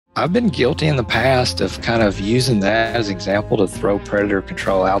I've been guilty in the past of kind of using that as an example to throw predator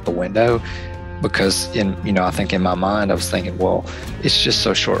control out the window, because I think in my mind I was thinking, well, it's just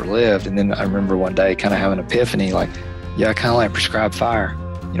so short-lived. And then I remember one day kind of having an epiphany, like, yeah, I kind of like prescribed fire.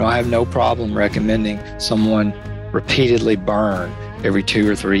 I have no problem recommending someone repeatedly burn every 2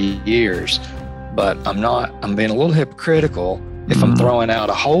 or 3 years, but I'm being a little hypocritical if I'm throwing out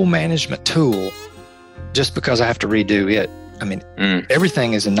a whole management tool just because I have to redo it. I mean,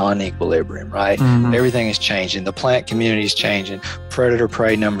 everything is in non-equilibrium, right? Everything is changing. The plant community is changing.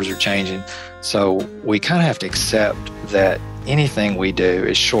 Predator-prey numbers are changing. So we kind of have to accept that anything we do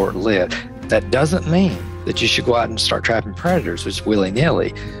is short-lived. That doesn't mean that you should go out and start trapping predators just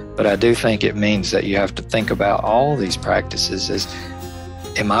willy-nilly. But I do think it means that you have to think about all these practices as,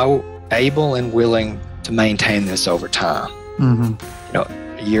 am I able and willing to maintain this over time?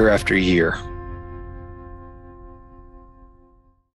 Year after year?